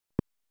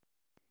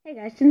Hey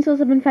guys,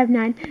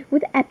 Tinsel759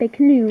 with epic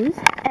news,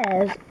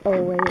 as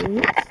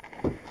always.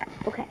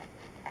 Okay,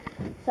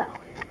 so,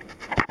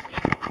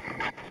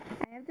 I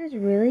have this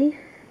really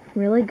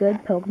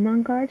good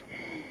Pokemon card,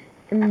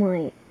 and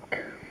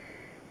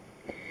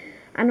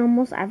on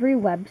almost every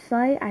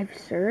website I've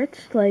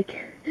searched,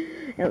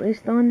 at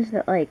least the ones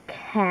that,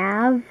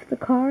 have the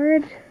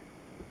card,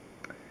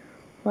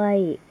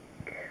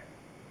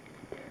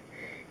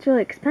 it's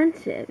really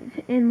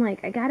expensive, and,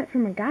 I got it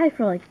from a guy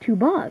for,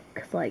 $2,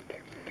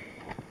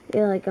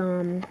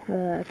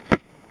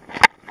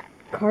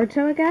 card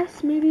show, I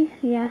guess, maybe,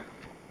 yeah.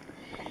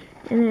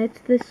 And it's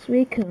this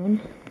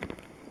Suicune.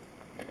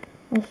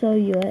 I'll show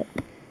you it.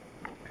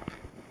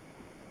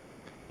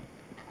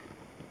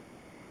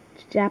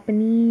 It's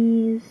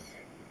Japanese.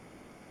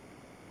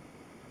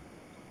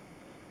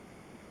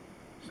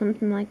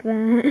 Something like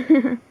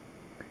that.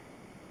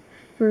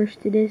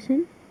 First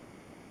edition.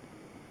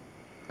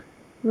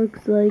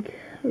 Looks like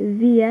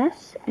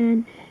VS,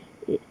 and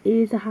it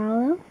is a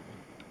hollow.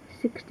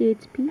 60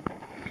 HP.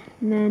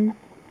 And then,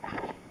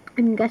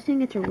 I'm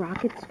guessing it's a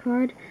Rockets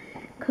card,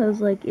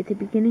 because, at the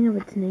beginning of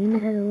its name,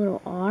 it has a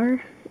little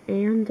R,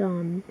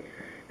 and,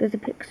 there's a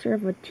picture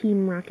of a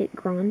Team Rocket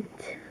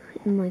grunt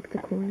in, the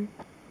corner.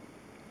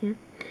 Yeah.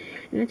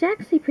 And it's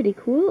actually pretty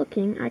cool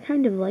looking. I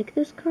kind of like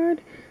this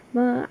card,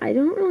 but I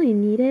don't really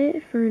need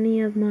it for any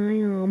of my,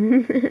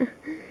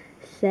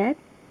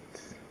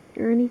 sets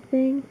or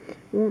anything.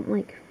 It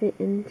won't, fit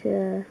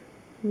into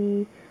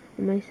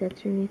my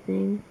sets or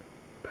anything.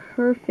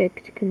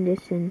 Perfect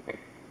condition.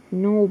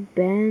 No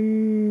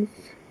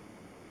bends.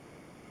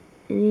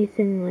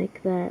 Anything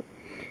like that.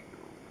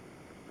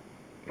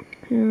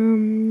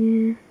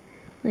 Yeah.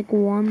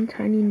 One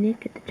tiny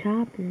nick at the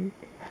top, and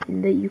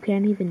that you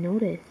can't even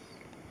notice.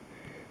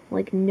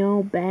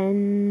 No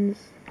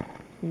bends,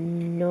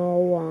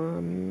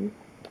 no,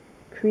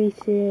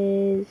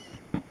 creases.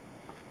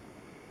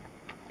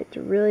 It's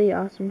a really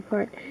awesome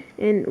card.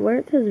 And where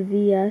it says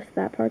VS,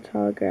 that part's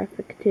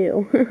holographic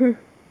too.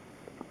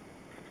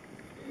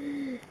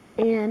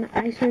 And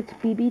I searched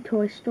BB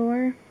Toy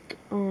Store,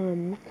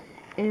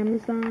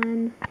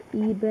 Amazon,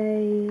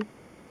 eBay,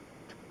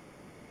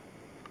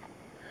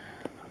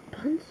 a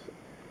bunch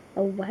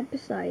of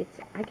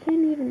websites. I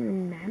can't even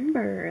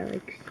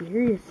remember,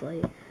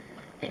 seriously.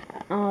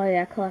 Oh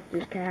yeah,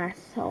 Collector's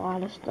Cast, a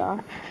lot of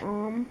stuff.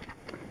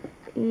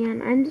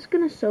 And I'm just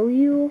gonna show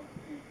you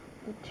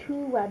the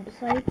two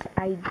websites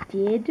I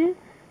did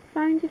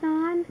find it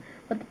on,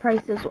 what the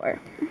prices were.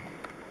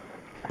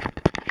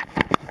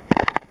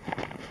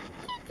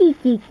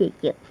 He's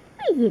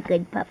a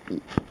good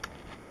puppy.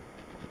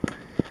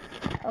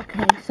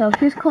 Okay, so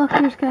here's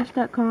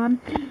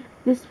collectorscast.com.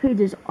 This page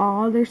is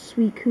all their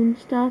Suicune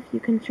stuff. You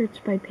can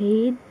search by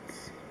page.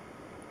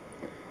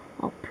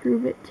 I'll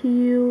prove it to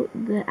you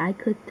that I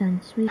clicked on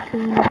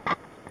Suicune.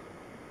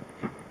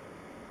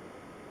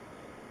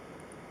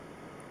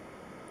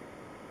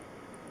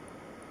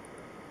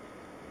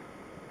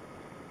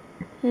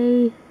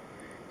 Hey,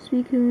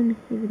 Suicune,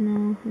 even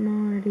though I'm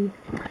already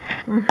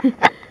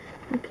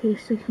okay,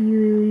 so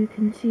you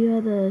can see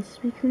all the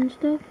Suicune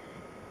stuff.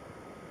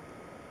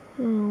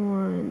 So,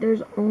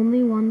 there's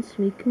only one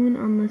Suicune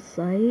on the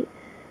site.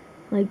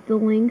 The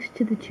links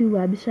to the two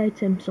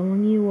websites I'm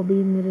showing you will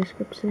be in the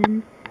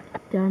description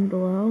down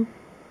below.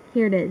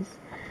 Here it is.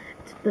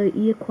 It's the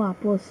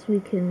Equapolis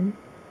Suicune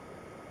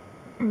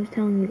I was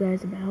telling you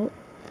guys about.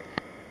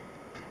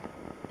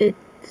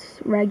 Its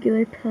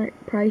regular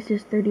price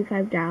is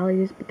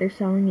 $35, but they're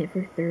selling it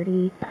for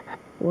 $30,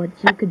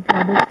 which you could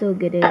probably still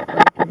get it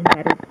in a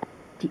better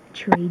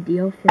trade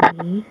deal for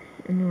me.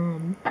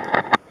 And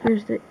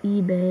here's the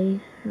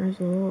eBay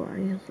result. I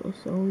guess I'll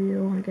show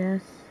you, I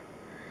guess.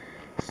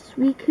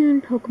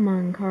 Suicune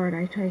Pokemon card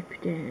I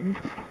typed in.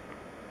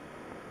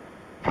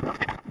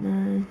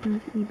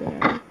 Here's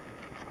eBay.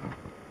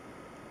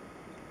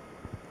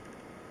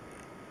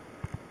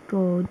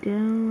 Go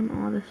down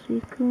all the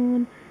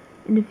Suicune.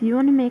 And if you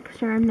want to make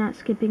sure I'm not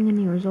skipping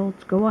any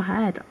results, go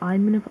ahead.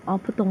 I'll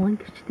put the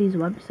links to these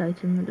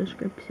websites in the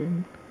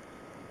description.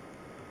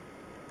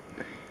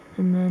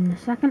 And then the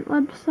second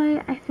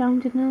website I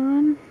found it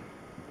on.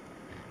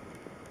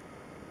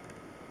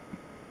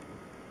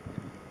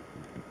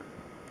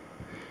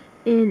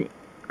 And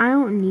I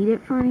don't need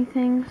it for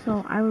anything,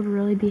 so I would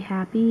really be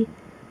happy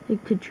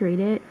to trade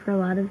it for a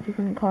lot of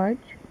different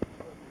cards.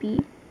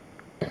 Beep.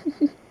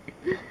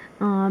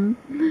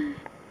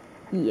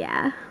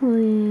 Yeah,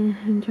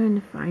 I'm trying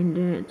to find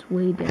it. It's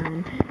way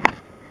down.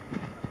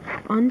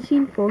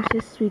 Unseen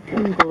Forces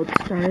Suicune Gold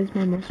Star is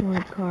my most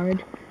wanted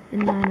card.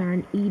 And then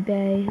on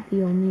eBay,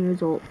 the only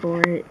result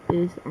for it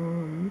is,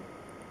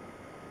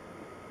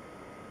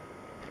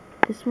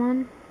 this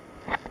one.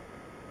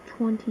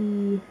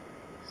 $27?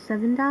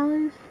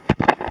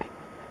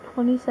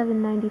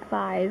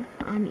 $27.95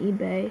 on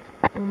eBay.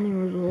 Only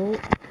result.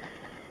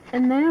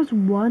 And there's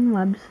one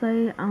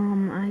website,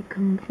 I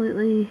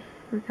completely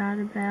forgot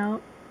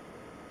about.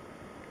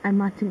 I'm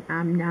watching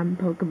Om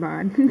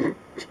Pokemon.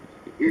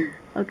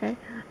 Okay,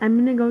 I'm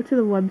gonna go to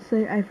the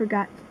website I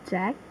forgot to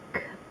check.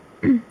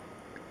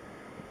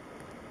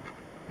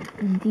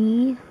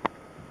 D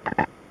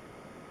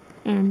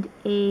and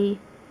A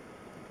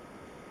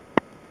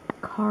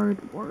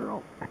Card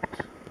World.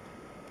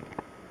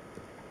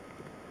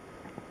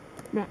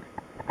 Now,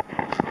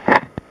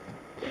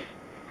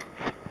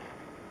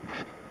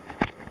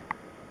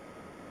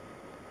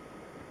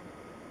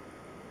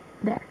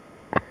 there.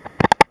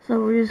 So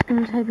we're just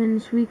gonna type in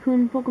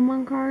Suicune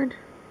Pokemon card.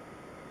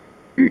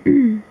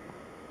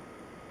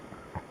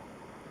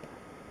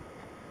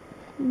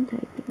 I'm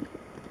typing it.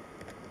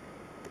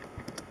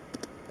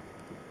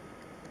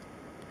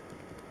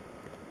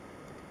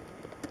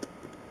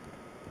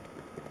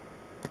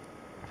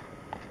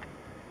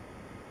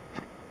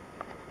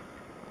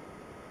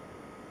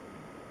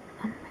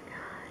 Oh my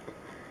god.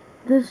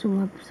 This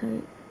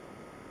website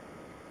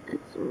is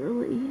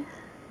really...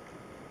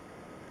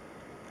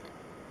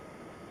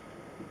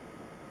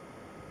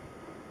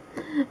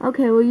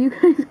 Okay, well you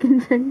guys can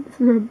check this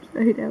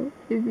website out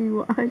if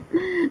you want,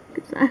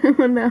 because I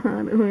don't know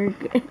how to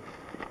work it.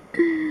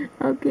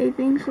 Okay,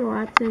 thanks for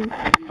watching.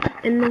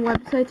 And the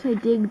websites I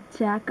did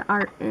check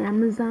are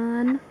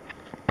Amazon,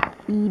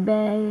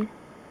 eBay,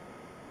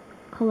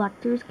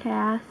 Collector's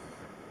Cast,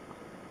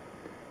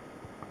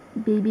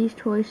 Baby's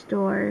Toy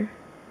Store,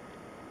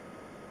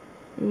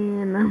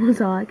 and that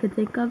was all I could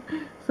think of.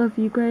 So if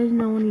you guys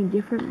know any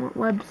different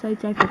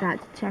websites, I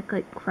forgot to check,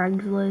 like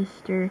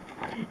Craigslist or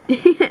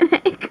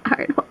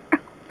Card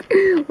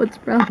World, which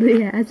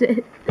probably has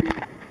it.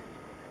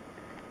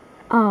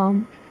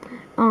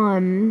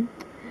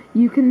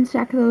 You can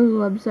check those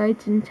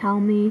websites and tell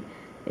me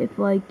if,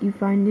 like, you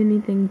find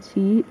anything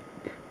cheap.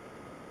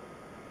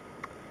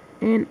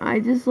 And I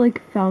just,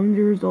 like, found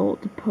the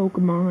result to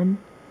Pokemon,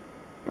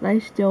 but I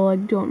still,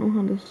 like, don't know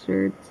how to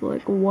search,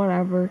 like,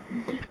 whatever.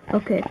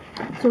 Okay,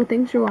 so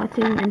thanks for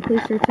watching, and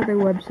please search other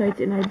websites,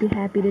 and I'd be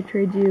happy to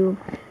trade you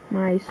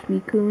my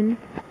Suicune.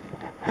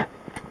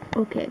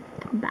 Okay,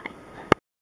 bye.